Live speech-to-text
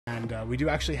And we do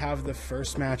actually have the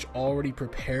first match already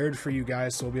prepared for you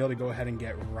guys, so we'll be able to go ahead and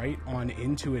get right on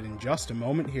into it in just a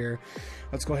moment here.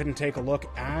 Let's go ahead and take a look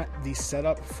at the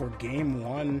setup for Game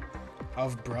 1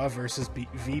 of Bruh versus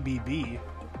V.B.B.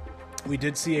 We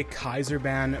did see a Kaiser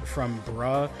ban from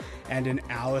Bruh and an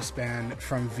Alice ban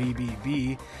from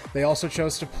V.B.B. They also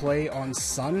chose to play on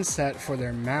Sunset for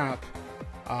their map.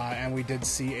 And we did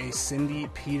see a Cindy,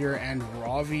 Peter, and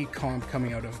Ravi comp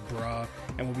coming out of Bruh,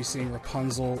 and we'll be seeing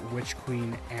Rapunzel, Witch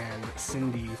Queen, and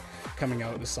Cindy coming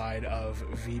out the side of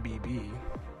V.B.B.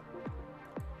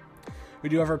 We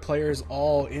do have our players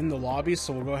all in the lobby,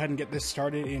 so we'll go ahead and get this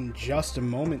started in just a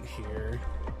moment here.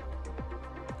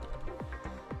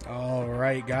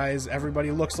 Alright guys,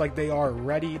 everybody looks like they are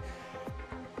ready.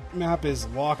 Map is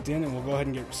locked in, and we'll go ahead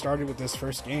and get started with this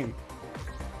first game.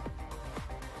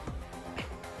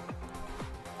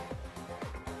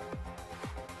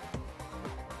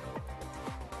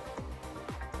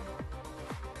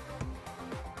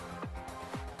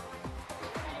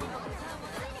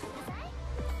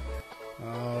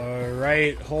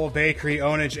 Alright, Whole Bakery,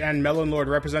 Onage, and Melon Lord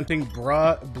representing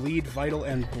Bruh, Bleed, Vital,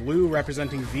 and Blue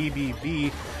representing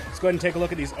V.B.B. Let's go ahead and take a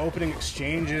look at these opening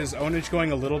exchanges. Onage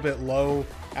going a little bit low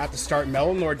at the start.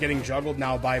 Melon Lord getting juggled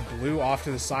now by Blue off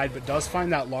to the side, but does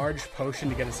find that large potion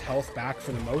to get his health back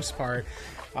for the most part.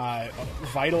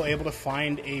 Vital able to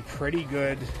find a pretty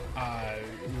good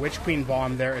Witch Queen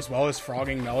bomb there, as well as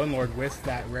frogging Melon Lord with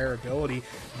that rare ability.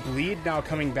 Bleed now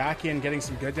coming back in, getting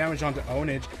some good damage onto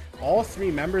Onage. All three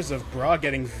members of Bruh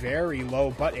getting very low,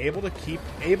 but able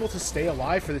to stay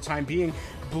alive for the time being.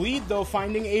 Bleed, though,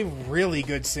 finding a really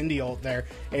good Cindy ult there,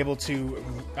 able to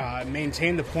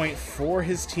maintain the point for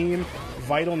his team.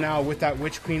 Vital now with that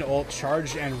Witch Queen ult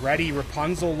charged and ready.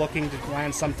 Rapunzel looking to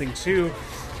land something too.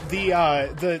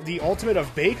 The ultimate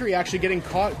of Bakery actually getting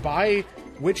caught by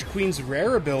Witch Queen's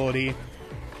rare ability,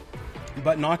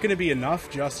 but not going to be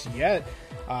enough just yet.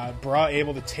 Bruh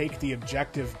able to take the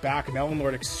objective back. Melon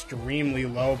Lord extremely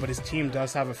low, but his team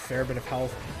does have a fair bit of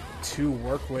health to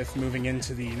work with moving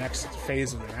into the next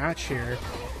phase of the match here.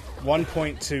 1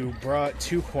 point to Bruh,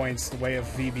 2 points the way of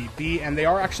V.B.B, and they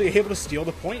are actually able to steal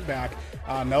the point back.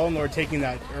 Melon Lord taking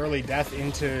that early death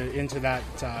into that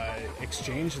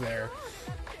exchange there.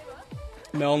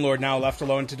 Melon Lord now left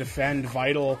alone to defend.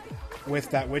 Vital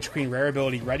with that Witch Queen rare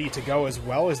ability ready to go, as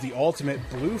well as the ultimate.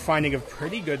 Blue finding a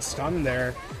pretty good stun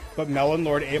there, but Melon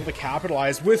Lord able to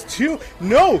capitalize with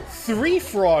three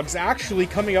frogs actually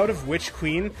coming out of Witch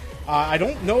Queen. I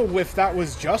don't know if that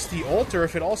was just the ult or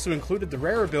if it also included the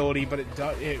rare ability, but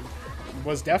it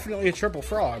was definitely a triple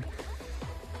frog.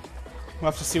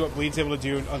 We'll have to see what Bleed's able to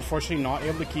do. Unfortunately not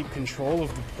able to keep control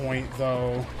of the point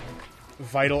though.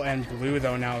 Vital and Blue,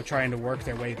 though, now trying to work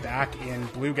their way back in.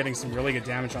 Blue getting some really good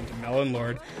damage onto Melon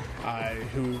Lord,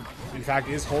 who, in fact,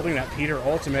 is holding that Peter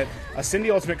ultimate. A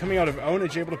Cindy ultimate coming out of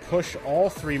Onage, able to push all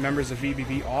three members of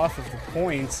V.B.B off of the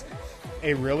points.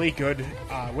 A really good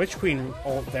Witch Queen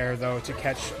ult there, though, to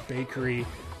catch Bakery,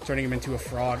 turning him into a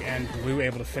frog, and Blue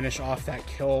able to finish off that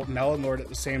kill. Melon Lord at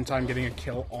the same time getting a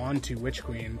kill onto Witch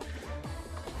Queen.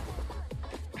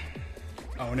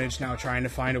 Onage now trying to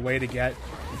find a way to get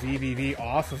V.B.B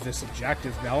off of this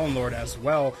objective. Melon Lord as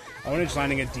well. Onage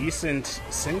landing a decent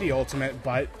Cindy ultimate,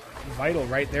 but Vital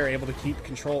right there able to keep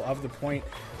control of the point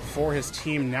for his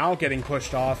team. Now getting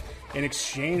pushed off in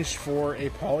exchange for a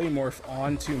polymorph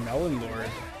onto Melon Lord.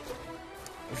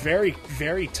 Very,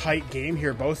 very tight game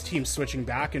here. Both teams switching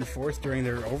back and forth during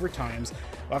their overtimes.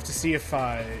 We'll have to see if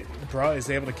Bruh is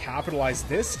able to capitalize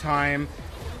this time.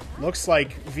 Looks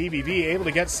like V.B.B able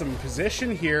to get some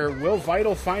position here. Will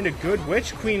Vital find a good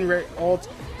Witch Queen ult?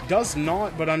 Does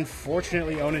not, but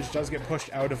unfortunately Onage does get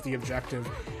pushed out of the objective,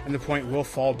 and the point will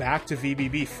fall back to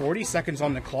V.B.B. 40 seconds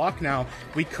on the clock now.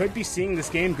 We could be seeing this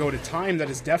game go to time.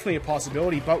 That is definitely a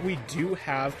possibility, but we do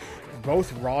have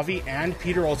both Ravi and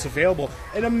Peter ults available.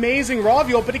 An amazing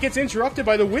Ravi ult, but it gets interrupted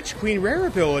by the Witch Queen rare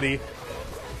ability.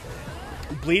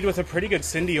 Bleed with a pretty good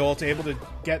Cindy ult, able to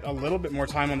get a little bit more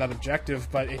time on that objective,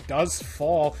 but it does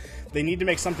fall. They need to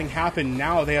make something happen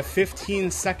now. They have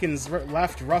 15 seconds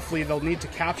left, roughly. They'll need to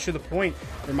capture the point.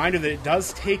 Reminder that it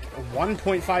does take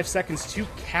 1.5 seconds to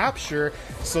capture,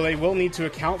 so they will need to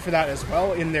account for that as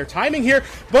well in their timing here,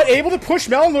 but able to push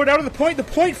Melon Lord out of the point. The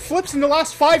point flips in the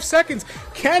last 5 seconds.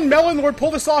 Can Melon Lord pull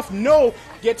this off? No.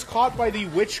 Gets caught by the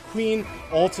Witch Queen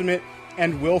ultimate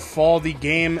and will fall. The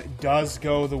game does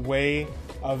go the way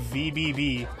of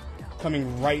V.B.B,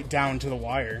 coming right down to the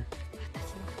wire.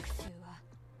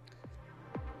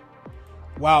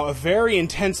 Wow, a very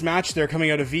intense match there coming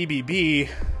out of V.B.B.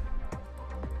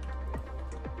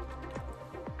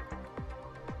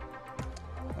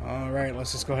 Alright,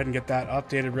 let's just go ahead and get that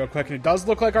updated real quick. And it does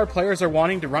look like our players are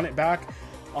wanting to run it back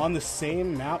on the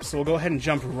same map, so we'll go ahead and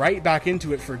jump right back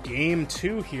into it for game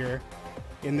 2 here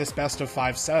in this best of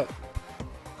 5 set.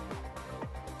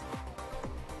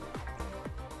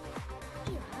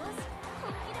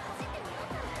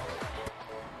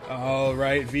 All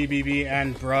right, V.B.B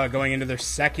and Bruh going into their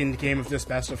second game of this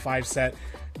best of 5 set.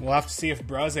 We'll have to see if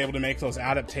Bruh's able to make those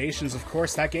adaptations. Of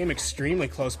course, that game extremely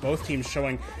close. Both teams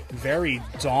showing very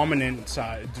dominant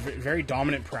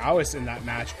prowess in that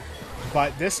match.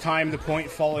 But this time, the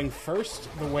point falling first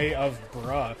the way of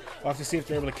Bruh. We'll have to see if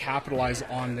they're able to capitalize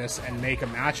on this and make a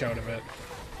match out of it.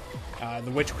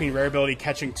 The Witch Queen rare ability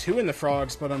catching 2 in the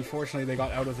frogs, but unfortunately they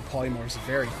got out of the polymorphs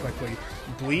very quickly.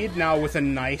 Bleed now with a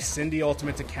nice Cindy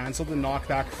ultimate to cancel the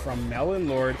knockback from Melon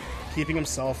Lord, keeping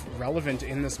himself relevant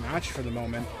in this match for the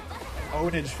moment.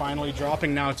 Ownage finally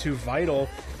dropping now to Vital.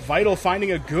 Vital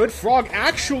finding a good frog,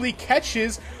 actually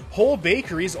catches Whole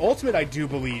Bakery's ultimate, I do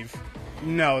believe.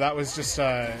 No, that was just,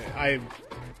 does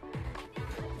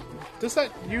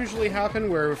that usually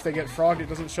happen, where if they get frogged it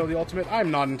doesn't show the ultimate?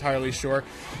 I'm not entirely sure,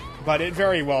 but it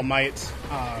very well might.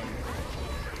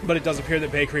 But it does appear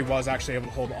that Bakery was actually able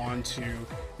to hold on to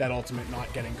that ultimate,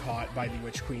 not getting caught by the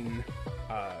Witch Queen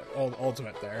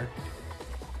ultimate there.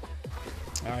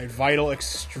 Alright, Vital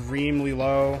extremely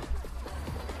low.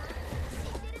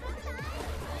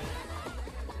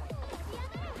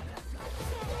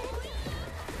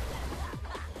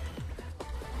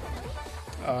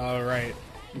 Alright.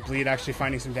 Bleed actually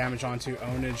finding some damage onto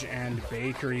Ownage and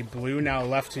Bakery. Blue now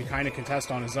left to kind of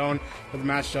contest on his own, but the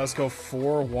match does go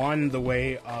 4-1 the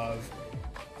way of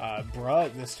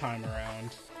Bruh this time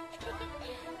around.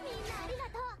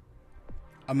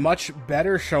 A much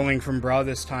better showing from Bruh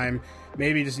this time.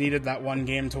 Maybe just needed that one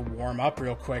game to warm up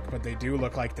real quick, but they do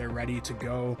look like they're ready to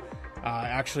go.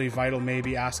 Actually, Vital may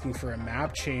be asking for a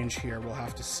map change here. We'll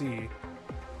have to see.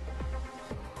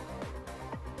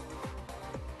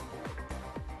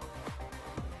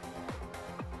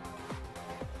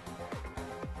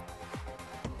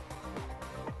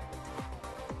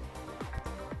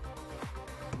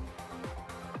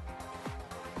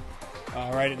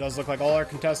 Alright, it does look like all our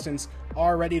contestants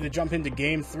are ready to jump into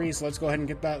game 3, so let's go ahead and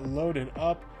get that loaded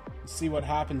up and see what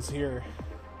happens here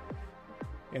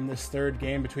in this third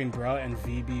game between Bruh and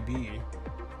V.B.B.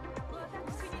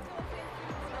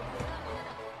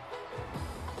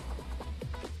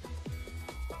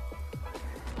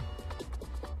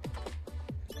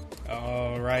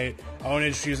 Alright,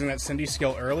 Ownage using that Cindy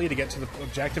skill early to get to the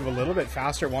objective a little bit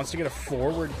faster. Wants to get a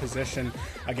forward position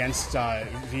against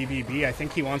V.B.B. I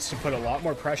think he wants to put a lot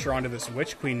more pressure onto this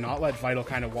Witch Queen, not let Vital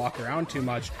kind of walk around too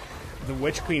much. The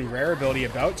Witch Queen rare ability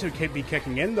about to be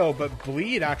kicking in though, but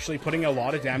Bleed actually putting a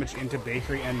lot of damage into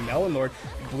Bakery and Melon Lord.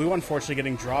 Blue unfortunately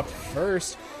getting dropped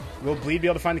first. Will Bleed be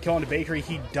able to find the kill onto Bakery?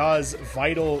 He does.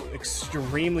 Vital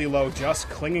extremely low, just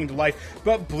clinging to life,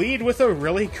 but Bleed with a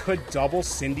really good double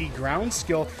Cindy ground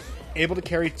skill, able to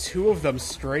carry 2 of them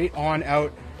straight on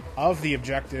out of the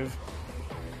objective.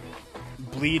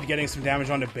 Bleed getting some damage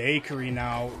onto Bakery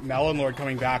now. Melon Lord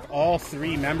coming back. All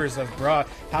 3 members of Bruh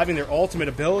having their ultimate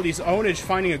abilities. Ownage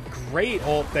finding a great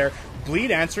ult there. Bleed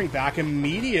answering back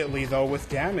immediately though with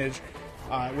damage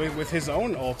with his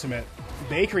own ultimate.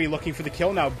 Bakery looking for the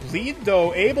kill now. Bleed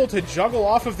though able to juggle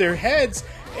off of their heads.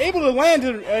 Able to land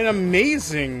an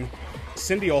amazing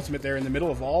Cindy ultimate there in the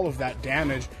middle of all of that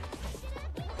damage.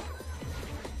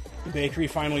 Bakery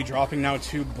finally dropping now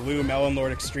to Blue. Melon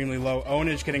Lord extremely low.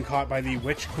 Ownage getting caught by the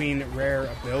Witch Queen rare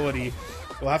ability.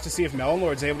 We'll have to see if Melon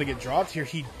Lord's able to get dropped here.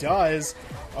 He does.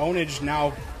 Ownage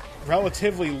now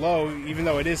relatively low, even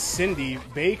though it is Cindy.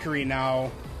 Bakery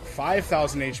now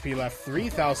 5,000 HP left,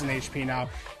 3,000 HP now.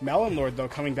 Melon Lord though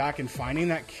coming back and finding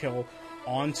that kill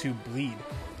onto Bleed.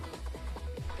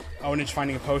 Ownage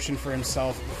finding a potion for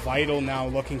himself. Vital now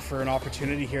looking for an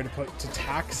opportunity here to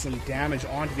tack some damage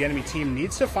onto the enemy team.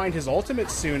 Needs to find his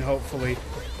ultimate soon, hopefully.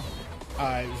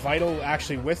 Vital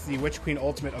actually with the Witch Queen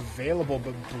ultimate available,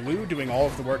 but Blue doing all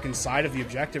of the work inside of the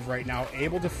objective right now.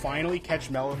 Able to finally catch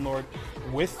Melon Lord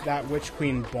with that Witch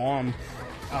Queen bomb,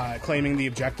 claiming the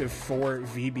objective for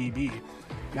V.B.B.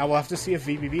 Now we'll have to see if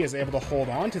V.B.B is able to hold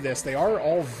on to this. They are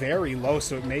all very low,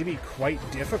 so it may be quite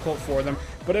difficult for them,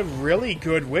 but a really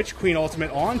good Witch Queen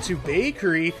ultimate onto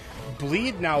Bakery.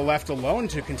 Bleed now left alone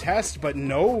to contest, but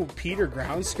no Peter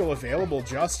ground skill available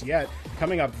just yet.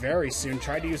 Coming up very soon.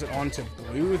 Tried to use it onto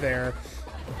Blue there.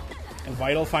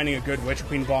 Vital finding a good Witch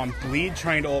Queen bomb. Bleed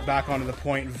trying to ult back onto the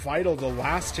point. Vital the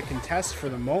last to contest for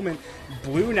the moment.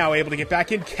 Blue now able to get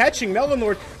back in, catching Melon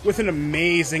Lord with an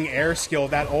amazing air skill.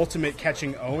 That ultimate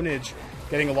catching Ownage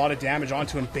getting a lot of damage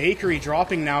onto him. Bakery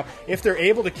dropping now. If they're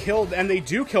able to kill, and they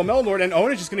do kill Melon Lord, and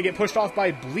Onage is going to get pushed off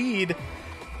by Bleed,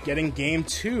 getting game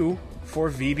 2 for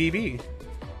V.B.B.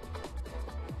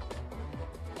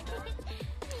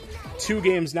 2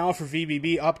 games now for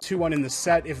V.B.B, up 2-1 in the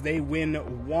set. If they win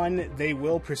 1, they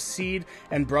will proceed,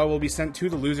 and Bruh will be sent to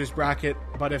the losers bracket.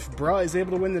 But if Bruh is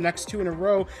able to win the next 2 in a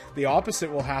row, the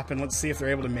opposite will happen. Let's see if they're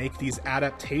able to make these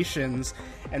adaptations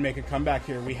and make a comeback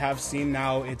here. We have seen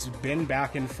now it's been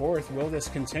back and forth. Will this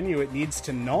continue? It needs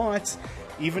to not.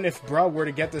 Even if Bruh were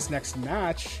to get this next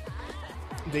match,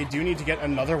 they do need to get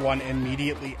another one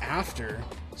immediately after.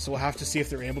 So we'll have to see if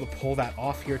they're able to pull that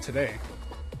off here today.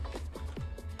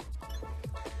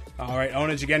 All right,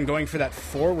 Onage again going for that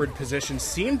forward position.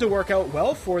 Seemed to work out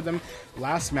well for them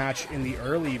last match in the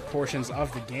early portions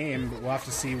of the game, but we'll have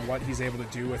to see what he's able to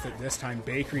do with it this time.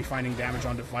 Bakery finding damage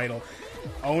onto Vital.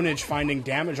 Onage finding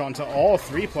damage onto all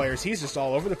 3 players. He's just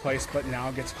all over the place, but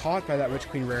now gets caught by that Witch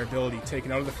Queen rare ability,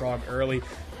 taken out of the Frog early.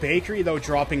 Bakery, though,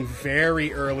 dropping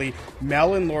very early.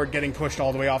 Melon Lord getting pushed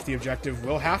all the way off the objective.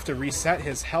 Will have to reset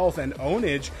his health, and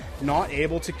Onage not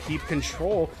able to keep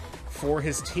control for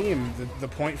his team. The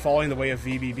point falling the way of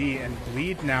V.B.B, and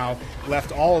Bleed now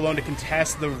left all alone to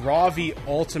contest. The Ravi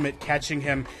ultimate catching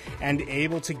him and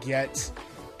able to get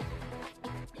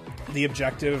the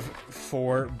objective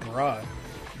for Bruh.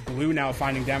 Blue now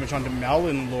finding damage onto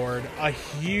Melon Lord. A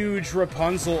huge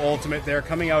Rapunzel ultimate there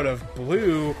coming out of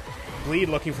Blue. Bleed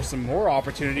looking for some more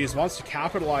opportunities, wants to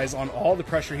capitalize on all the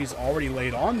pressure he's already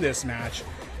laid on this match.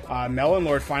 Melon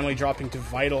Lord finally dropping to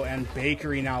Vital, and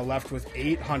Bakery now left with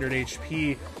 800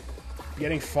 HP.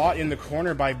 Getting fought in the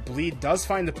corner by Bleed. Does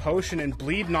find the potion, and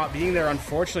Bleed not being there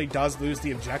unfortunately does lose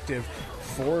the objective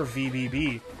for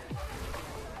V.B.B.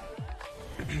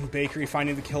 Bakery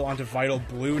finding the kill onto Vital.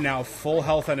 Blue now full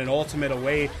health and an ultimate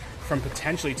away from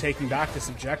potentially taking back this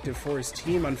objective for his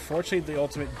team. Unfortunately, the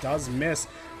ultimate does miss.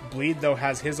 Bleed, though,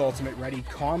 has his ultimate ready,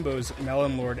 combos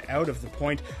Melon Lord out of the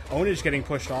point. Onage getting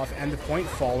pushed off, and the point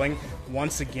falling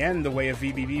once again the way of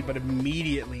V.B.B, but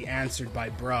immediately answered by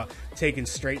Bruh. Taken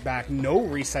straight back. No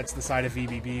resets the side of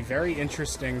V.B.B. Very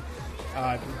interesting.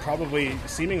 Probably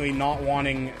seemingly not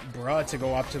wanting Bruh to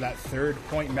go up to that 3rd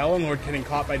point. Melon Lord getting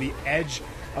caught by the edge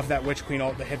of that Witch Queen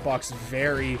ult. The hitbox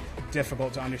very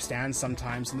difficult to understand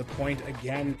sometimes, and the point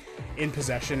again in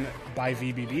possession by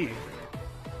V.B.B.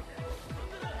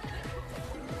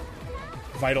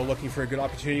 Vital looking for a good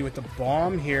opportunity with the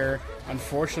bomb here.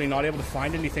 Unfortunately, not able to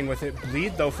find anything with it.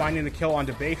 Bleed, though, finding the kill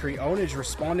onto Bakery. Onage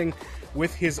responding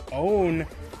with his own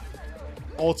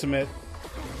ultimate.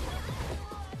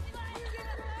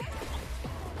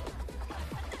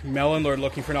 Melon Lord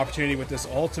looking for an opportunity with this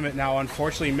ultimate now.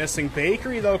 Unfortunately missing.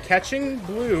 Bakery, though, catching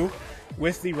Blue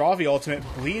with the Ravi ultimate.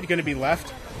 Bleed going to be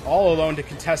left all alone to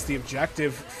contest the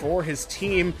objective for his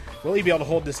team. Will he be able to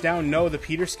hold this down? No, the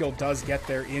Peter skill does get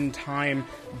there in time.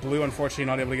 Blue, unfortunately,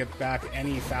 not able to get back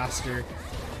any faster.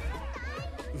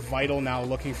 Vital now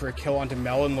looking for a kill onto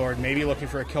Melon Lord, maybe looking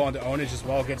for a kill onto Onage as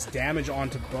well. Gets damage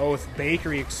onto both.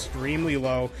 Bakery extremely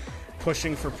low,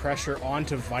 pushing for pressure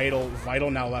onto Vital.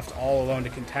 Vital now left all alone to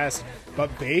contest,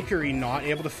 but Bakery not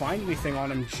able to find anything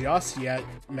on him just yet.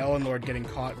 Melon Lord getting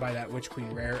caught by that Witch Queen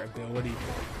rare ability.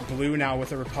 Blue now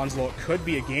with a Rapunzel. It could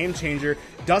be a game changer.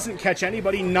 Doesn't catch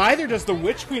anybody. Neither does the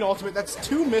Witch Queen ultimate. That's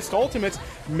 2 missed ultimates.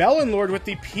 Melon Lord with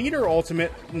the Peter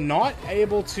ultimate. Not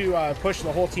able to push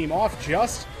the whole team off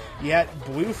just yet.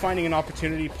 Blue finding an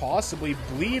opportunity, possibly.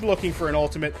 Bleed looking for an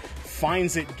ultimate.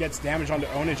 Finds it, gets damage onto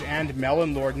Onage and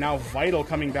Melon Lord. Now Vital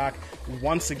coming back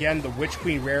once again. The Witch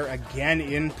Queen rare again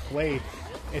in play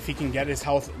if he can get his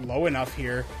health low enough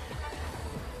here.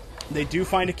 They do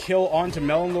find a kill onto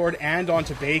Melon Lord and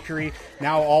onto Bakery.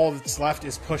 Now all that's left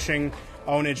is pushing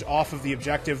Onage off of the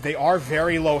objective. They are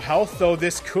very low health, though.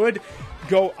 This could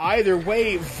go either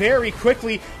way very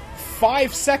quickly.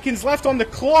 5 seconds left on the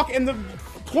clock, and the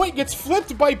point gets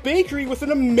flipped by Bakery with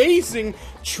an amazing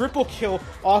triple kill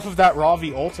off of that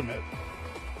Ravi ultimate.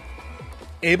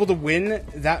 Able to win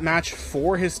that match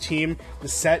for his team. The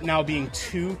set now being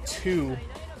 2-2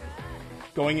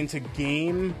 going into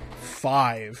game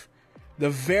 5. The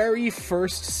very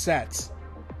first set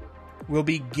will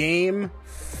be game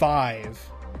 5.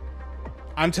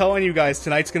 I'm telling you guys,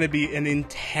 tonight's going to be an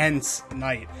intense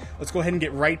night. Let's go ahead and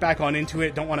get right back on into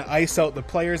it. Don't want to ice out the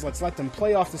players. Let's let them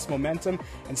play off this momentum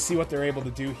and see what they're able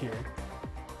to do here.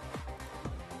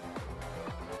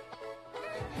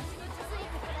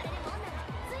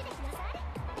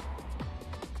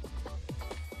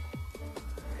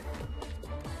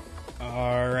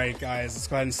 Alright guys, let's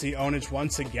go ahead and see Onage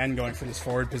once again going for this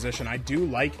forward position. I do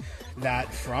like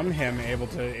that from him, able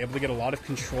to get a lot of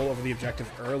control over the objective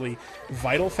early.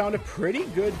 Vital found a pretty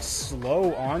good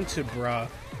slow onto Bruh.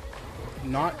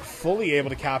 Not fully able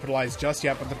to capitalize just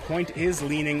yet, but the point is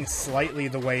leaning slightly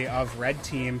the way of red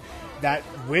team. That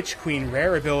Witch Queen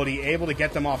rare ability able to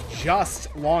get them off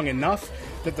just long enough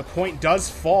that the point does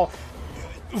fall.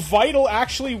 Vital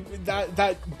actually,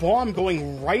 that bomb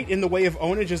going right in the way of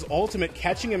Onage's ultimate,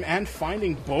 catching him and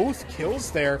finding both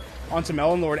kills there onto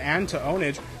Melon Lord and to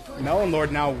Onage. Melon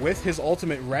Lord now with his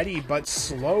ultimate ready, but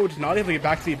slowed, not able to get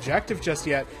back to the objective just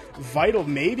yet. Vital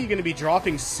maybe going to be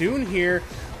dropping soon here.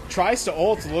 Tries to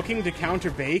ult, looking to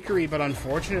counter Bakery, but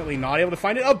unfortunately not able to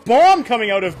find it. A bomb coming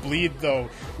out of Bleed, though,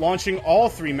 launching all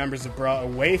three members of Bruh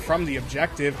away from the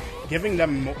objective, giving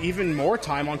them even more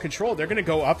time on control. They're going to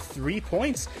go up 3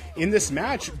 points in this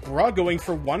match. Bruh going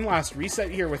for one last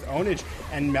reset here with Onage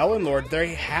and Melon Lord.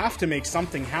 They have to make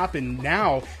something happen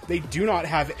now. They do not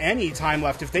have any time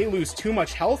left. If they lose too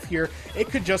much health here, it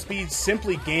could just be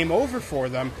simply game over for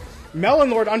them. Melon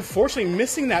Lord unfortunately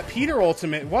missing that Peter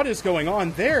ultimate. What is going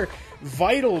on there?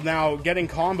 Vital now getting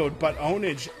comboed, but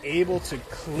Onage able to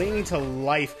cling to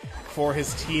life for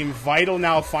his team. Vital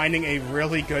now finding a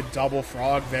really good double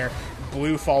frog there.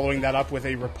 Blue following that up with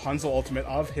a Rapunzel ultimate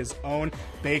of his own.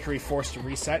 Bakery forced to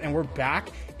reset, and we're back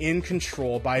in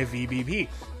control by V.B.B.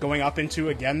 Going up into,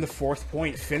 again, the 4th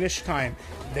point. Finish time.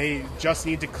 They just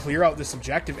need to clear out this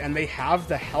objective, and they have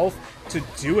the health to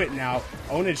do it now.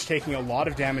 Onage taking a lot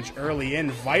of damage early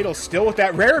in. Vital still with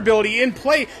that rare ability in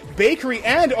play. Bakery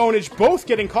and Onage both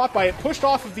getting caught by it, pushed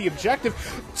off of the objective.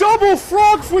 Double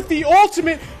frog with the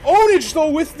ultimate. Onage,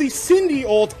 though, with the Cindy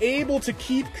ult, able to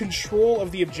keep control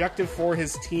of the objective for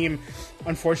his team.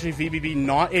 Unfortunately, V.B.B.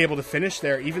 not able to finish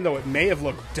there, even though it may have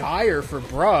looked dire for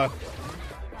Bruh.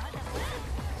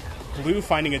 Blue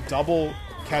finding a double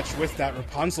catch with that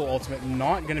Rapunzel ultimate,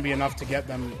 not going to be enough to get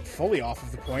them fully off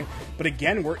of the point. But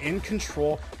again, we're in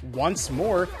control once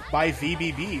more by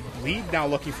V.B.B. Bleed now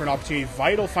looking for an opportunity.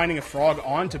 Vital finding a frog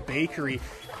onto Bakery.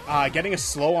 Getting a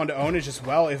slow onto Onage as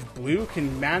well. If Blue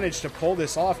can manage to pull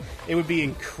this off, it would be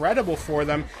incredible for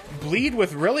them. Bleed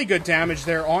with really good damage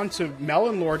there onto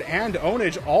Melon Lord and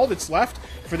Onage. All that's left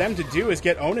for them to do is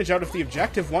get Onage out of the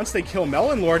objective once they kill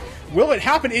Melon Lord. Will it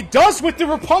happen? It does with the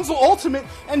Rapunzel ultimate,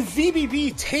 and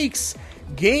V.B.B. takes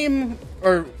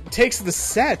the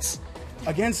set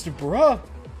against Bruh.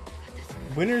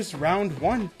 Winners round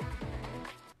 1.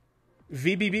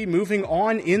 V.B.B. moving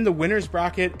on in the winner's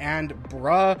bracket, and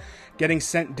Bruh getting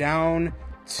sent down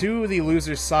to the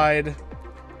loser's side.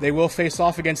 They will face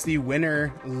off against the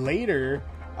winner later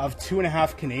of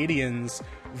 2.5 Canadians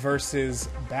versus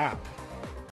V.B.B.